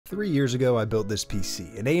3 years ago, I built this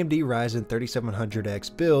PC, an AMD Ryzen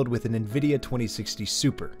 3700X build with an NVIDIA 2060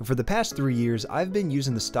 Super. For the past 3 years, I've been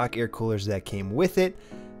using the stock air coolers that came with it,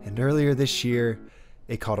 and earlier this year,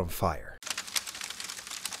 it caught on fire.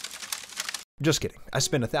 Just kidding. I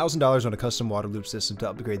spent $1,000 on a custom water loop system to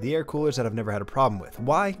upgrade the air coolers that I've never had a problem with.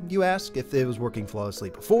 Why, you ask, if it was working flawlessly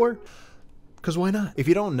before? Because why not? If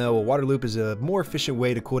you don't know, a water loop is a more efficient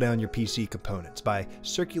way to cool down your PC components by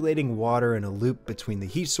circulating water in a loop between the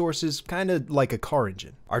heat sources, kind of like a car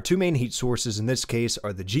engine. Our two main heat sources in this case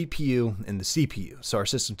are the GPU and the CPU. So our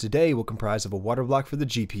system today will comprise of a water block for the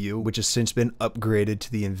GPU, which has since been upgraded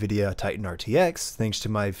to the NVIDIA Titan RTX, thanks to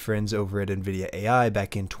my friends over at NVIDIA AI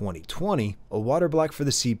back in 2020, a water block for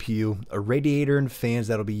the CPU, a radiator and fans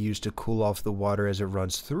that'll be used to cool off the water as it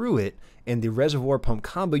runs through it, and the reservoir pump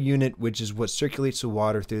combo unit, which is what circulates the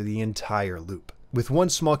water through the entire loop. With one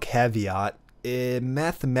small caveat, it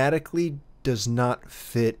mathematically does not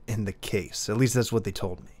fit in the case. At least that's what they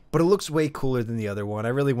told me. But it looks way cooler than the other one. I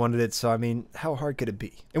really wanted it, so I mean, how hard could it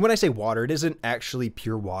be? And when I say water, it isn't actually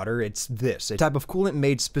pure water. It's this, a type of coolant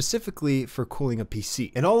made specifically for cooling a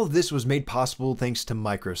PC. And all of this was made possible thanks to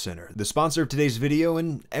Micro Center, the sponsor of today's video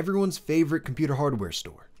and everyone's favorite computer hardware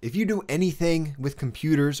store. If you do anything with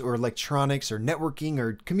computers or electronics or networking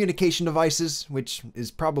or communication devices, which is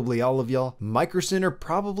probably all of y'all, Micro Center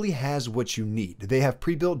probably has what you need. They have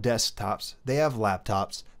pre-built desktops, they have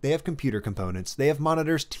laptops, they have computer components, they have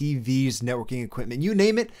monitors, TVs, networking equipment, you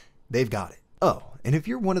name it, they've got it. Oh, and if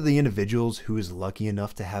you're one of the individuals who is lucky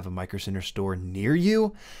enough to have a Micro Center store near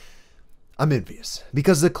you, I'm envious,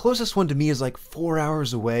 because the closest one to me is like 4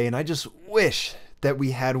 hours away, and I just wish that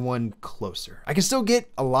we had one closer. I can still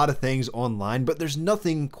get a lot of things online, but there's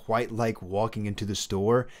nothing quite like walking into the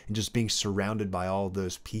store and just being surrounded by all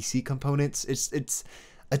those PC components. It's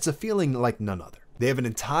a feeling like none other. They have an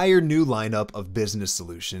entire new lineup of business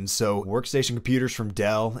solutions, so workstation computers from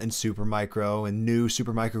Dell and Supermicro and new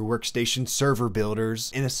Supermicro workstation server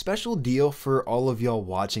builders. And a special deal for all of y'all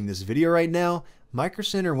watching this video right now, Micro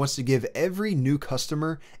Center wants to give every new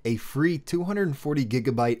customer a free 240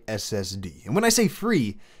 gigabyte SSD. And when I say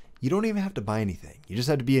free, you don't even have to buy anything. You just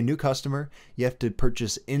have to be a new customer. You have to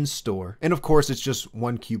purchase in store. And of course, it's just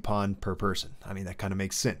one coupon per person. I mean, that kind of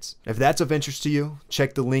makes sense. If that's of interest to you,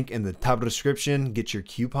 check the link in the top of the description, get your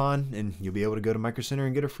coupon, and you'll be able to go to Micro Center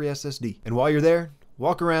and get a free SSD. And while you're there,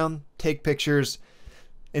 walk around, take pictures,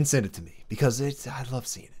 and send it to me, because I love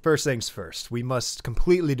seeing it. First things first, we must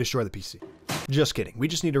completely destroy the PC. Just kidding. We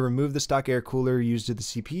just need to remove the stock air cooler used to the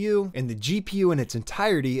CPU, and the GPU in its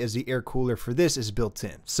entirety as the air cooler for this is built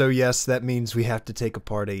in. So yes, that means we have to take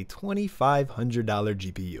apart a $2,500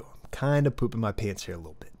 GPU. I'm kind of pooping my pants here a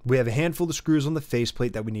little bit. We have a handful of screws on the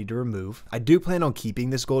faceplate that we need to remove. I do plan on keeping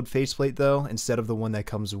this gold faceplate though, instead of the one that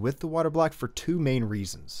comes with the water block, for two main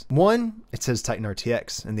reasons. One, it says Titan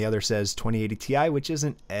RTX, and the other says 2080 Ti, which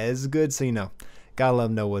isn't as good, so you know, gotta let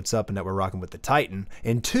them know what's up and that we're rocking with the Titan.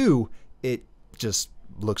 And two, it just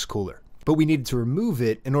looks cooler. But we needed to remove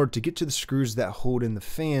it in order to get to the screws that hold in the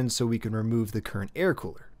fan so we can remove the current air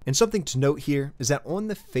cooler. And something to note here is that on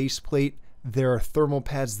the faceplate, there are thermal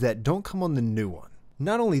pads that don't come on the new one.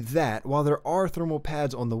 Not only that, while there are thermal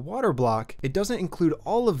pads on the water block, it doesn't include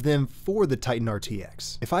all of them for the Titan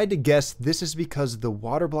RTX. If I had to guess, this is because the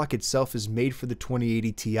water block itself is made for the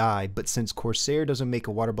 2080 Ti, but since Corsair doesn't make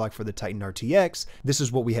a water block for the Titan RTX, this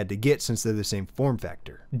is what we had to get since they're the same form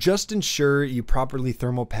factor. Just ensure you properly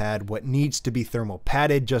thermal pad what needs to be thermal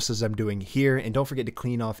padded, just as I'm doing here, and don't forget to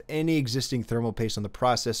clean off any existing thermal paste on the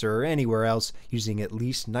processor or anywhere else using at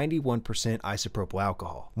least 91% isopropyl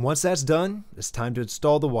alcohol. Once that's done, it's time to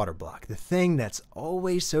install the water block, the thing that's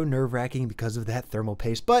always so nerve-wracking because of that thermal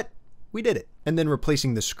paste, but we did it. And then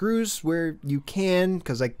replacing the screws where you can,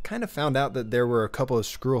 because I kind of found out that there were a couple of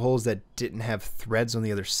screw holes that didn't have threads on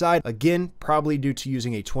the other side. Again, probably due to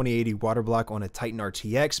using a 2080 water block on a Titan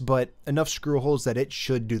RTX, but enough screw holes that it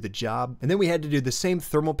should do the job. And then we had to do the same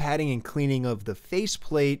thermal padding and cleaning of the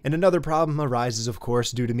faceplate. And another problem arises, of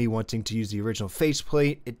course, due to me wanting to use the original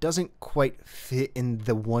faceplate. It doesn't quite fit in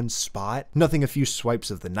the one spot. Nothing a few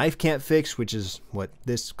swipes of the knife can't fix, which is what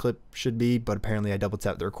this clip should be, but apparently I double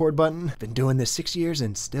tapped the record button. Been doing this 6 years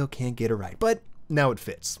and still can't get it right, but now it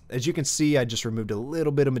fits. As you can see, I just removed a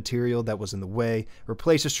little bit of material that was in the way,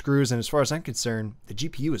 replaced the screws, and as far as I'm concerned, the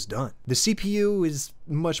GPU is done. The CPU is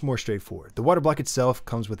much more straightforward. The water block itself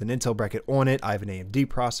comes with an Intel bracket on it. I have an AMD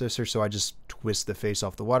processor, so I just twist the face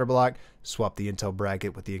off the water block, swap the Intel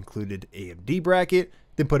bracket with the included AMD bracket,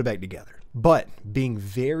 then put it back together. But being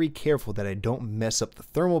very careful that I don't mess up the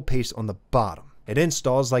thermal paste on the bottom. It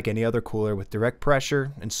installs like any other cooler with direct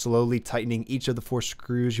pressure, and slowly tightening each of the 4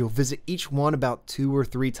 screws. You'll visit each one about 2 or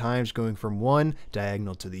 3 times, going from one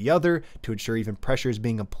diagonal to the other to ensure even pressure is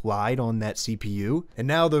being applied on that CPU. And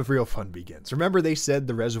now the real fun begins. Remember, they said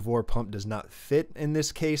the reservoir pump does not fit in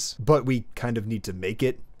this case, but we kind of need to make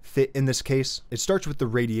it fit in this case. It starts with the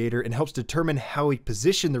radiator and helps determine how we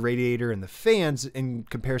position the radiator and the fans in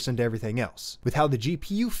comparison to everything else. With how the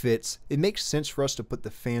GPU fits, it makes sense for us to put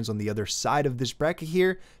the fans on the other side of this bracket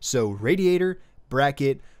here. So radiator,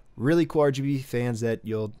 bracket, really cool RGB fans that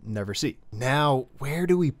you'll never see. Now, where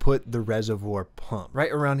do we put the reservoir pump?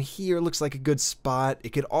 Right around here looks like a good spot. It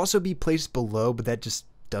could also be placed below, but that just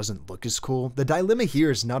doesn't look as cool. The dilemma here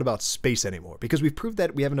is not about space anymore, because we've proved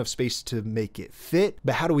that we have enough space to make it fit,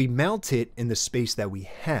 but how do we mount it in the space that we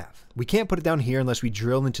have? We can't put it down here unless we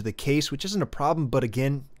drill into the case, which isn't a problem, but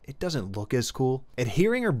again, it doesn't look as cool.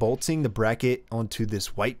 Adhering or bolting the bracket onto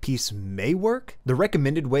this white piece may work. The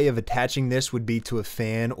recommended way of attaching this would be to a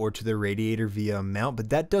fan or to the radiator via a mount, but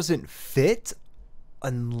that doesn't fit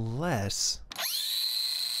unless...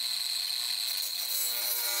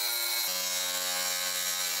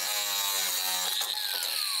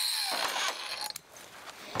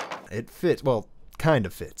 It fits, well, kind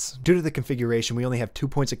of fits. Due to the configuration, we only have 2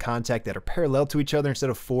 points of contact that are parallel to each other instead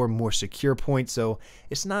of 4 more secure points, so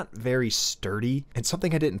it's not very sturdy. And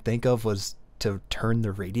something I didn't think of was to turn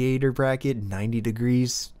the radiator bracket 90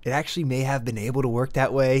 degrees. It actually may have been able to work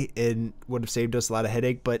that way and would have saved us a lot of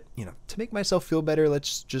headache, but you know, to make myself feel better,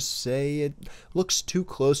 let's just say it looks too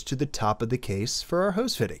close to the top of the case for our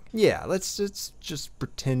hose fitting. Yeah, let's just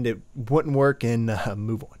pretend it wouldn't work and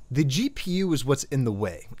move on. The GPU is what's in the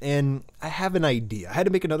way, and I have an idea. I had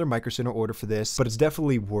to make another Micro Center order for this, but it's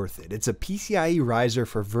definitely worth it. It's a PCIe riser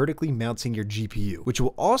for vertically mounting your GPU, which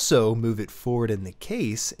will also move it forward in the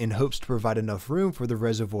case in hopes to provide enough room for the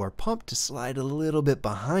reservoir pump to slide a little bit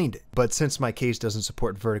behind it. But since my case doesn't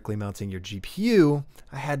support vertically mounting your GPU,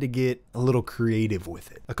 I had to get a little creative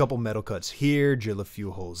with it. A couple metal cuts here, drill a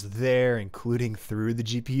few holes there, including through the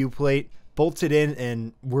GPU plate, bolt it in,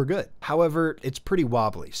 and we're good. However, it's pretty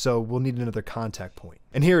wobbly, so we'll need another contact point.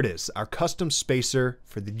 And here it is, our custom spacer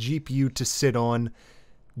for the GPU to sit on.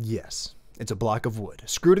 Yes, it's a block of wood,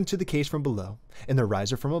 screwed into the case from below, and the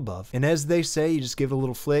riser from above. And as they say, you just give it a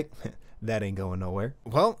little flick. That ain't going nowhere.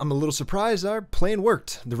 Well, I'm a little surprised our plan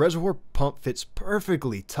worked. The reservoir pump fits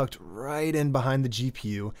perfectly, tucked right in behind the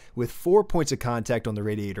GPU, with 4 points of contact on the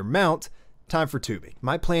radiator mount. Time for tubing.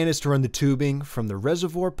 My plan is to run the tubing from the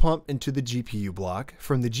reservoir pump into the GPU block,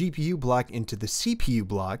 from the GPU block into the CPU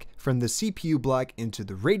block, from the CPU block into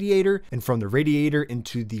the radiator, and from the radiator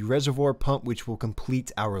into the reservoir pump, which will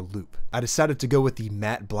complete our loop. I decided to go with the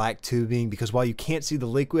matte black tubing because while you can't see the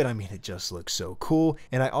liquid, I mean, it just looks so cool.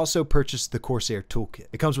 And I also purchased the Corsair toolkit.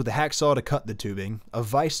 It comes with a hacksaw to cut the tubing, a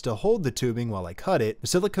vise to hold the tubing while I cut it, a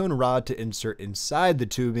silicone rod to insert inside the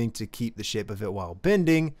tubing to keep the shape of it while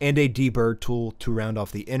bending, and a deburr tool to round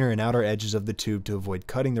off the inner and outer edges of the tube to avoid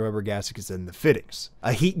cutting the rubber gaskets in the fittings.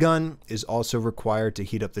 A heat gun is also required to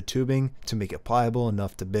heat up the tubing to make it pliable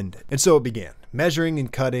enough to bend it. And so it began, measuring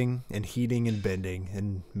and cutting and heating and bending,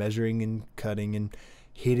 and measuring and cutting and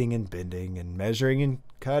heating and bending, and measuring and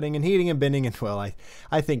cutting and heating and bending, and well,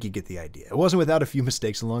 I think you get the idea. It wasn't without a few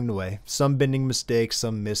mistakes along the way. Some bending mistakes,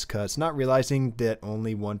 some miscuts, not realizing that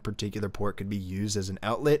only one particular port could be used as an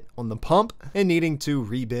outlet on the pump, and needing to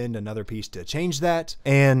rebend another piece to change that,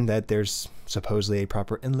 and that there's supposedly a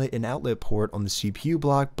proper inlet and outlet port on the CPU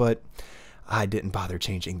block, but I didn't bother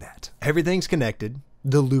changing that. Everything's connected.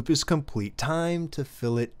 The loop is complete. Time to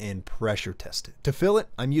fill it and pressure test it. To fill it,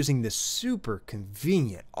 I'm using this super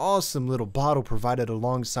convenient, awesome little bottle provided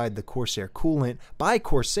alongside the Corsair coolant by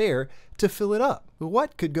Corsair to fill it up.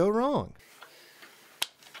 What could go wrong?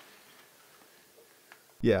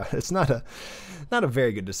 Yeah, it's not a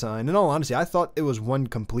very good design. In all honesty, I thought it was one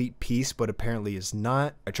complete piece, but apparently it's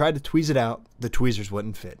not. I tried to tweeze it out. The tweezers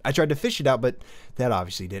wouldn't fit. I tried to fish it out, but that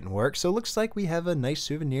obviously didn't work. So it looks like we have a nice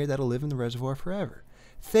souvenir that'll live in the reservoir forever.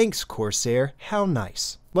 Thanks, Corsair. How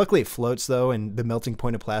nice. Luckily it floats though, and the melting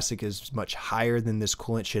point of plastic is much higher than this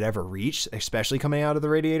coolant should ever reach, especially coming out of the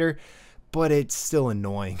radiator. But it's still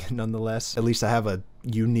annoying nonetheless. At least I have a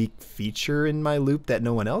unique feature in my loop that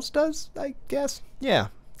no one else does, I guess. Yeah,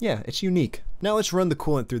 it's unique. Now let's run the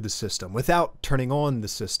coolant through the system without turning on the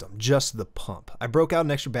system, just the pump. I broke out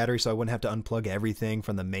an extra battery so I wouldn't have to unplug everything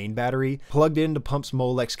from the main battery, plugged in the pump's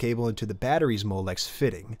Molex cable into the battery's Molex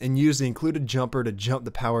fitting, and used the included jumper to jump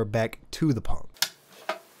the power back to the pump.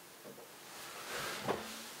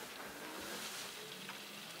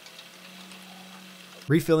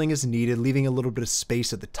 Refilling is needed, leaving a little bit of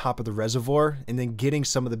space at the top of the reservoir, and then getting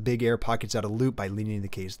some of the big air pockets out of loop by leaning the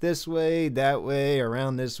case this way, that way,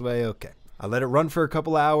 around this way. Okay. I let it run for a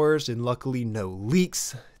couple hours, and luckily no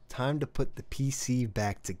leaks. Time to put the PC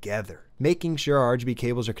back together. Making sure our RGB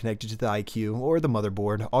cables are connected to the IQ or the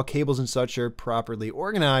motherboard, all cables and such are properly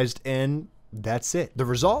organized, and that's it. The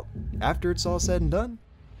result, after it's all said and done,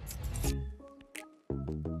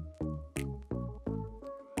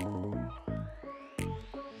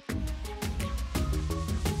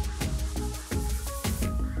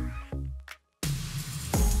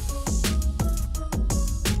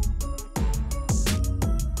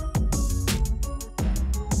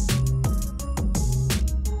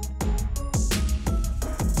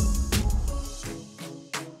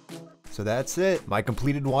 so that's it. My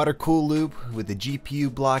completed water cool loop with the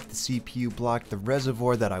GPU block, the CPU block, the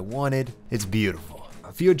reservoir that I wanted. It's beautiful.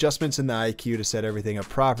 A few adjustments in the IQ to set everything up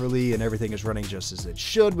properly, and everything is running just as it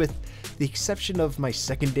should, with the exception of my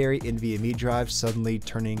secondary NVMe drive suddenly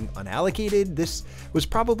turning unallocated. This was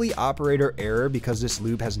probably operator error because this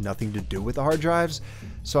loop has nothing to do with the hard drives,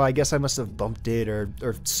 so I guess I must have bumped it or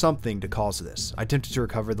something to cause this. I attempted to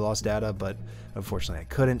recover the lost data, but unfortunately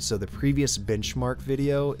I couldn't, so the previous benchmark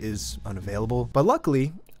video is unavailable. But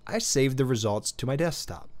luckily, I saved the results to my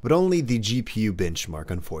desktop. But only the GPU benchmark,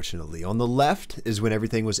 unfortunately. On the left is when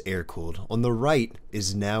everything was air-cooled. On the right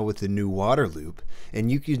is now with the new water loop.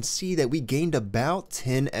 And you can see that we gained about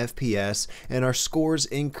 10 FPS, and our scores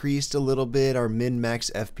increased a little bit. Our min-max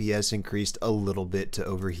FPS increased a little bit to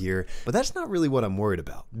over here. But that's not really what I'm worried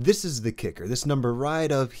about. This is the kicker, this number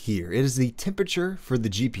right up here. It is the temperature for the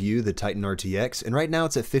GPU, the Titan RTX, and right now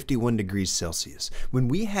it's at 51 degrees Celsius. When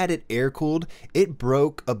we had it air-cooled, it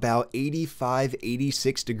broke about 85,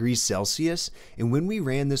 86 degrees Celsius, and when we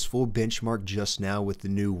ran this full benchmark just now with the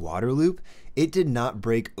new water loop, it did not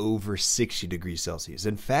break over 60 degrees Celsius.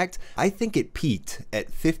 In fact, I think it peaked at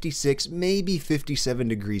 56, maybe 57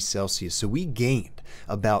 degrees Celsius, so we gained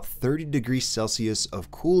about 30 degrees Celsius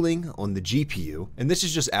of cooling on the GPU, and this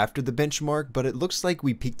is just after the benchmark, but it looks like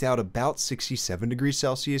we peaked out about 67 degrees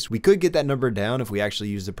Celsius. We could get that number down if we actually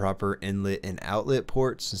use the proper inlet and outlet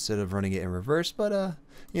ports instead of running it in reverse, but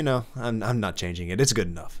you know, I'm not changing it. It's good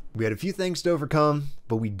enough. We had a few things to overcome,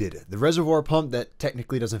 but we did it. The reservoir pump that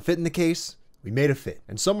technically doesn't fit in the case, we made it fit.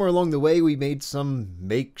 And somewhere along the way, we made some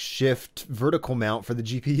makeshift vertical mount for the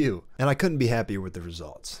GPU. And I couldn't be happier with the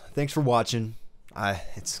results. Thanks for watching.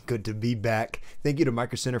 It's good to be back. Thank you to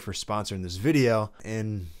Micro Center for sponsoring this video,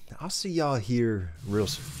 and I'll see y'all here real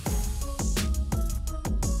soon.